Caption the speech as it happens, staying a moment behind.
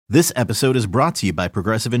This episode is brought to you by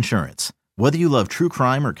Progressive Insurance. Whether you love true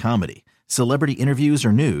crime or comedy, celebrity interviews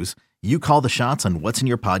or news, you call the shots on what's in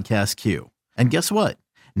your podcast queue. And guess what?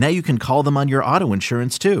 Now you can call them on your auto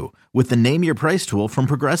insurance too with the Name Your Price tool from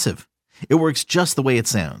Progressive. It works just the way it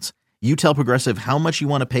sounds. You tell Progressive how much you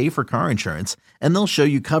want to pay for car insurance, and they'll show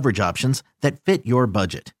you coverage options that fit your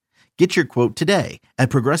budget. Get your quote today at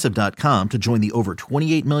Progressive.com to join the over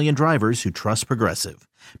 28 million drivers who trust Progressive.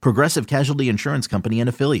 Progressive Casualty Insurance Company and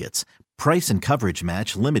Affiliates. Price and coverage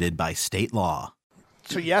match limited by state law.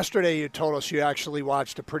 So yesterday you told us you actually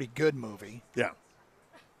watched a pretty good movie. Yeah.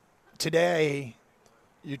 Today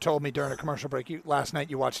you told me during a commercial break, last night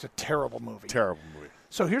you watched a terrible movie. Terrible movie.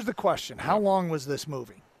 So here's the question. How long was this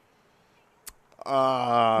movie? It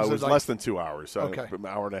was like, less than 2 hours. So okay. An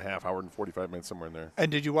hour and a half, hour and 45 minutes, somewhere in there. And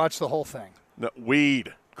did you watch the whole thing? No,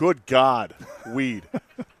 weed. Good God. Weed.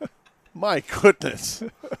 My goodness.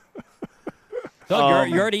 Doug,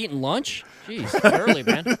 you're already eating lunch? Jeez, early,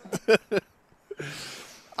 man.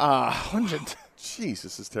 Pungent. Jeez,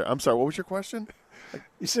 this is terrible. I'm sorry, what was your question?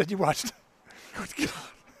 You said you watched. Good God.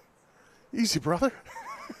 Easy, brother.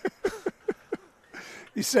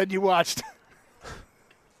 You said you watched.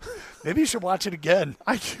 Maybe you should watch it again.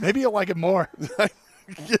 Maybe you'll like it more.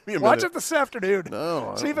 Give me a Watch minute. it this afternoon.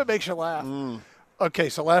 No. See if it makes you laugh. Okay,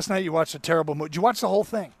 so last night you watched a terrible movie. Did you watch the whole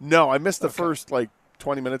thing? No, I missed the first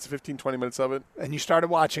 20 minutes, 15, 20 minutes of it. And you started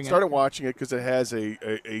watching Started watching it because it has a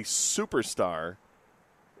superstar,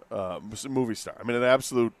 movie star. I mean, an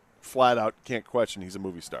absolute flat out, can't question he's a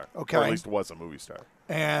movie star. Okay. Or at least was a movie star.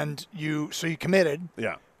 And you committed.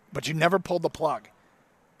 Yeah. But you never pulled the plug.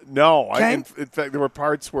 No, in fact, there were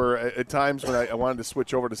parts where at times when I wanted to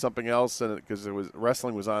switch over to something else, and because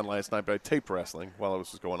wrestling was on last night, but I taped wrestling while it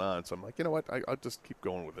was going on, so I'm like, you know what, I'll just keep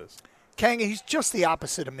going with this. Kanga, he's just the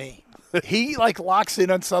opposite of me. He locks in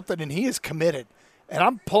on something and he is committed, and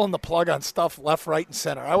I'm pulling the plug on stuff left, right, and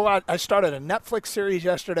center. I started a Netflix series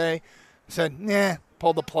yesterday, said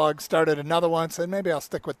pulled the plug. Started another one, said maybe I'll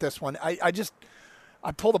stick with this one. I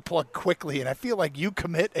pull the plug quickly, and I feel like you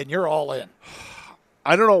commit and you're all in.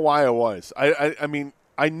 I don't know why I was. I mean,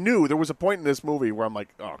 I knew there was a point in this movie where I'm like,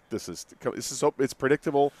 oh, this is it's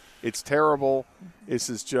predictable. It's terrible. This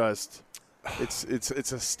is just, it's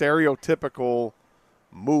a stereotypical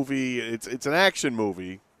movie. It's an action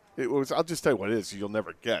movie. It was. I'll just tell you what it is. You'll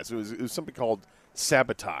never guess. It was something called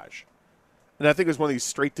Sabotage, and I think it was one of these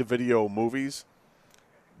straight to video movies.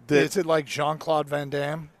 Is it like Jean-Claude Van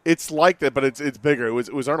Damme? It's like that, but it's bigger.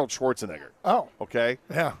 It was Arnold Schwarzenegger. Oh, okay,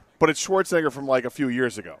 yeah. But it's Schwarzenegger from like a few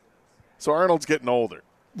years ago. So Arnold's getting older.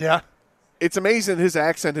 Yeah. It's amazing his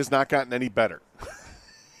accent has not gotten any better.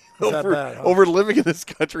 Over living in this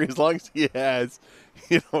country as long as he has,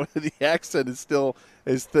 the accent is still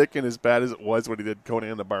as thick and as bad as it was when he did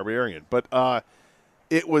Conan the Barbarian. But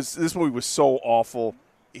this movie was so awful.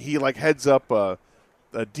 He heads up a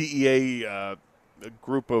DEA a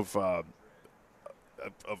group of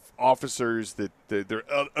officers that they're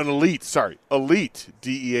an elite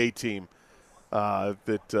DEA team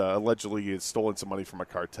that allegedly has stolen some money from a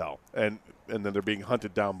cartel, and then they're being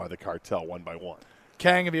hunted down by the cartel one by one.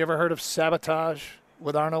 Kang, have you ever heard of Sabotage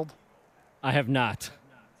with Arnold? I have not.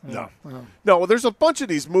 No. Well, there's a bunch of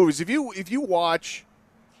these movies. If you watch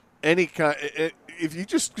any kind, if you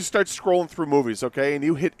just start scrolling through movies, okay, and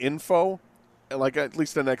you hit info, like at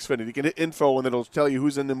least the next Xfinity, you can hit info and it'll tell you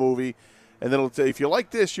who's in the movie. And then it'll say, if you like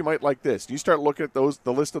this, you might like this. And you start looking at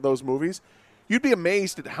the list of those movies, you'd be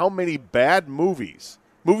amazed at how many bad movies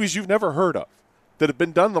you've never heard of, that have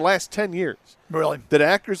been done in the last 10 years. Really? That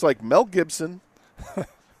actors like Mel Gibson,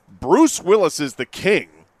 Bruce Willis is the king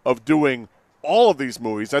of doing all of these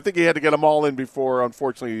movies. I think he had to get them all in before,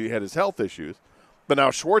 unfortunately, he had his health issues. But now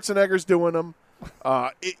Schwarzenegger's doing them.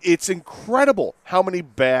 It's incredible how many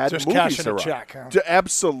bad just movies cashing there a are. check, huh?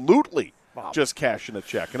 Absolutely. Wow. Just cashing a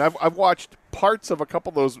check. And I've watched parts of a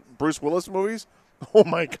couple of those Bruce Willis movies. Oh,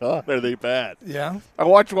 my God, are they bad. Yeah? I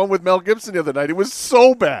watched one with Mel Gibson the other night. It was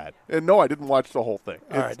so bad. And, no, I didn't watch the whole thing.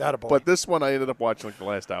 All right, attaboy. But this one, I ended up watching the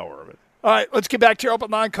last hour of it. All right, let's get back to your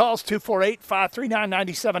open line calls,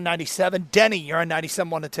 248-539-9797. Denny, you're on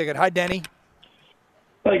 97.1 The Ticket. Hi, Denny.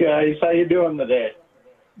 Hi, guys. How you doing today?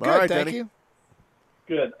 Good, All right, thank Denny. you.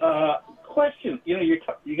 Good. Question. You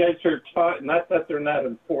guys are taught, not that they're not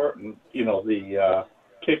important, the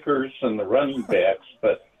kickers and the running backs,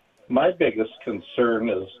 but my biggest concern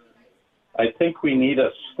is I think we need a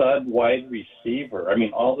stud wide receiver. I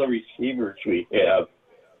mean, all the receivers we have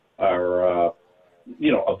are,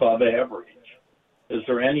 above average. Is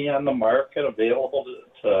there any on the market available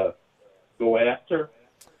to go after?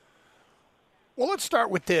 Well, let's start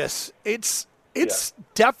with this. It's It's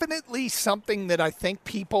definitely something that I think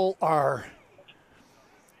people are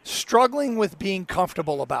struggling with being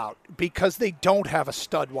comfortable about because they don't have a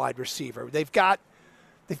stud wide receiver. They've got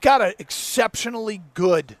an exceptionally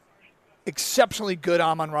good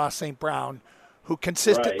Amon-Ra St. Brown who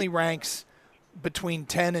consistently ranks between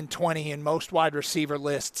 10 and 20 in most wide receiver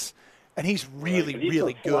lists, and he's really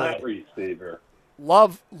a flat good. Receiver.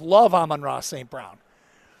 Love Amon-Ra St. Brown.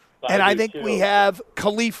 And I think too. we have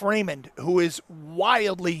Khalif Raymond, who is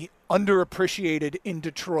wildly underappreciated in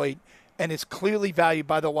Detroit and is clearly valued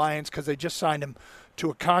by the Lions because they just signed him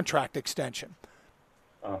to a contract extension.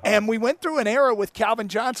 And we went through an era with Calvin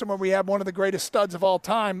Johnson where we had one of the greatest studs of all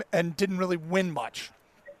time and didn't really win much.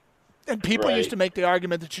 And people used to make the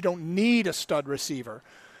argument that you don't need a stud receiver.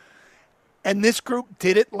 And this group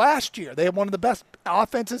did it last year. They had one of the best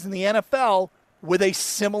offenses in the NFL with a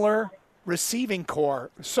similar receiving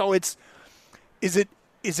core. So is it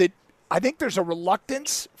I think there's a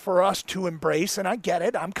reluctance for us to embrace, and I get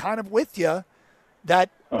it, I'm kind of with you, that,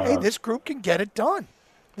 hey, this group can get it done.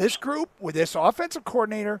 This group with this offensive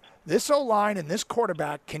coordinator, this O-line, and this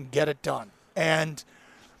quarterback can get it done. And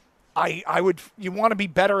you want to be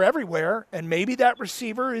better everywhere, and maybe that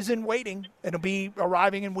receiver is in waiting. It'll be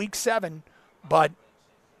arriving in week 7, but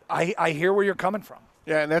I hear where you're coming from.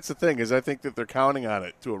 Yeah, and that's the thing, is I think that they're counting on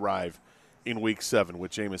it to arrive in week 7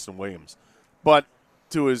 with Jamison Williams. But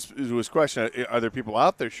to his question, are there people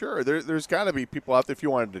out there? Sure, there's got to be people out there if you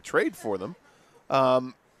wanted to trade for them.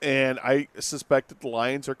 And I suspect that the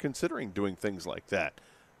Lions are considering doing things like that.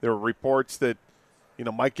 There are reports that,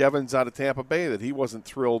 Mike Evans out of Tampa Bay, that he wasn't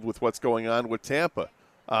thrilled with what's going on with Tampa.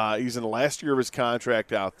 He's in the last year of his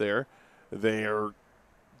contract out there.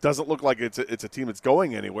 Doesn't look like it's a team that's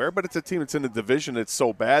going anywhere, but it's a team that's in a division that's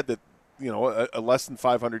so bad that, a less than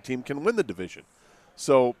 500 team can win the division.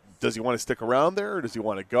 So does he want to stick around there, or does he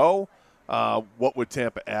want to go? What would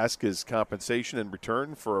Tampa ask as compensation in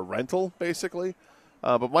return for a rental, basically?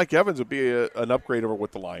 But Mike Evans would be an upgrade over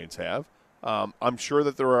what the Lions have. I'm sure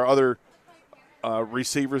that there are other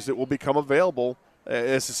receivers that will become available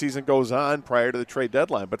as the season goes on prior to the trade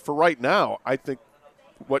deadline. But for right now, I think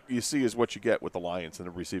what you see is what you get with the Lions in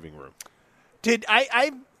the receiving room. Did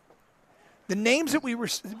the names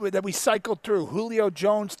that we cycled through, Julio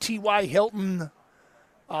Jones, T.Y. Hilton,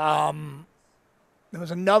 there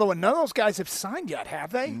was another one. None of those guys have signed yet,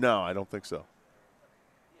 have they? No, I don't think so.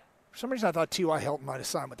 For some reason, I thought T.Y. Hilton might have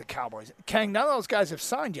signed with the Cowboys. Kang, none of those guys have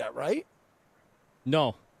signed yet, right?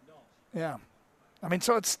 No. Yeah. I mean,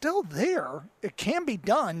 so it's still there. It can be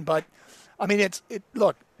done, but, I mean,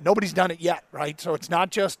 look, nobody's done it yet, right? So it's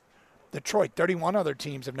not just Detroit. 31 other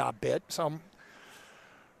teams have not bid. So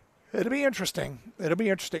it'll be interesting.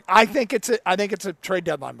 I think it's a trade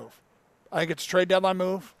deadline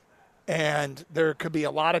move. And there could be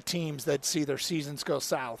a lot of teams that see their seasons go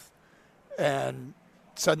south, and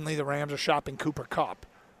suddenly the Rams are shopping Cooper Kupp,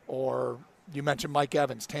 or you mentioned Mike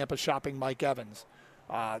Evans, Tampa shopping Mike Evans.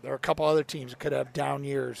 There are a couple other teams that could have down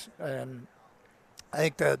years, and I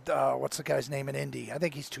think that what's the guy's name in Indy? I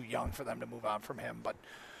think he's too young for them to move on from him. But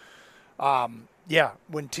when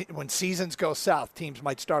seasons go south, teams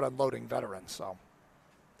might start unloading veterans. So,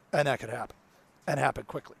 and that could happen, and happen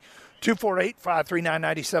quickly.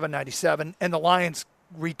 248-539-9797, and the Lions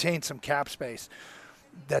retain some cap space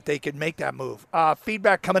that they could make that move.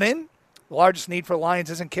 Feedback coming in. The largest need for the Lions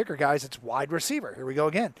isn't kicker, guys. It's wide receiver. Here we go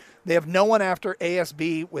again. They have no one after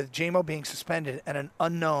ASB, with J-Mo being suspended and an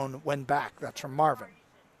unknown when back. That's from Marvin.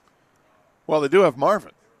 Well, they do have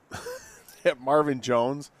Marvin. They have Marvin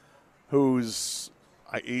Jones, he's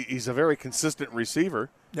a very consistent receiver.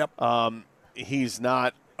 Yep. He's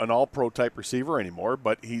not an all-pro type receiver anymore,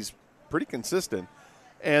 but he's pretty consistent.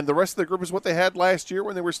 And the rest of the group is what they had last year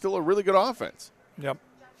when they were still a really good offense. Yep.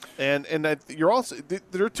 And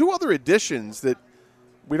there are two other additions that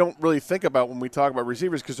we don't really think about when we talk about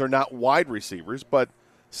receivers because they're not wide receivers. But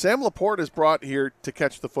Sam Laporte is brought here to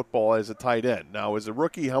catch the football as a tight end. Now, as a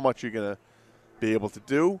rookie, how much are you going to be able to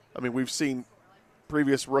do? I mean, we've seen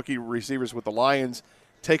previous rookie receivers with the Lions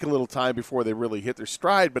take a little time before they really hit their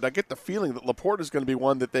stride. But I get the feeling that Laporte is going to be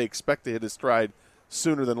one that they expect to hit his stride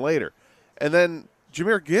sooner than later. And then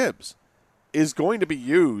Jahmyr Gibbs is going to be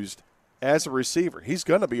used as a receiver. He's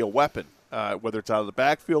going to be a weapon, whether it's out of the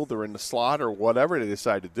backfield or in the slot or whatever they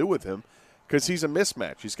decide to do with him, because he's a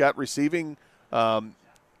mismatch. He's got receiving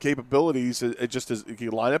capabilities, just as you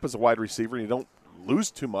line up as a wide receiver and you don't lose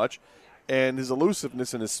too much, and his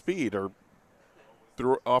elusiveness and his speed are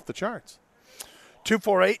off the charts.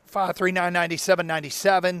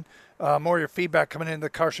 248-539-9797. More of your feedback coming into the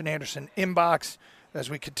Karsch and Anderson inbox as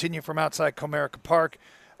we continue from outside Comerica Park.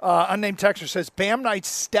 Unnamed texter says, Bam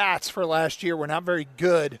Knight's stats for last year were not very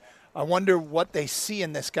good. I wonder what they see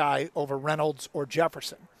in this guy over Reynolds or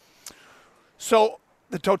Jefferson. So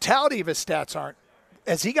the totality of his stats aren't.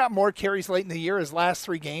 As he got more carries late in the year, his last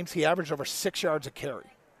 3 games, he averaged over 6 yards a carry.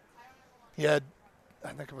 He had,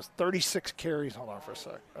 I think it was 36 carries. Hold on for a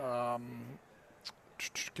sec.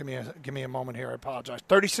 Give me a moment here. I apologize.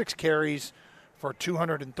 36 carries for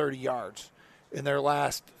 230 yards in their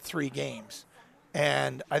last 3 games.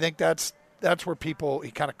 And I think that's where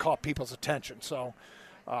he kind of caught people's attention. So,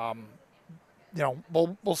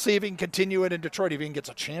 we'll see if he can continue it in Detroit, if he even gets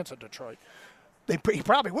a chance at Detroit. He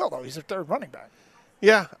probably will, though. He's their third running back.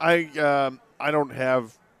 Yeah, I don't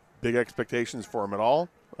have big expectations for him at all.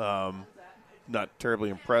 Not terribly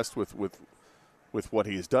impressed with what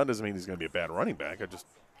he's done. Doesn't mean he's going to be a bad running back.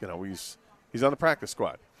 He's on the practice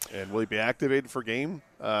squad. And will he be activated for game?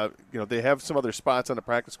 They have some other spots on the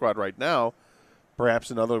practice squad right now.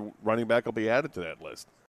 Perhaps another running back will be added to that list.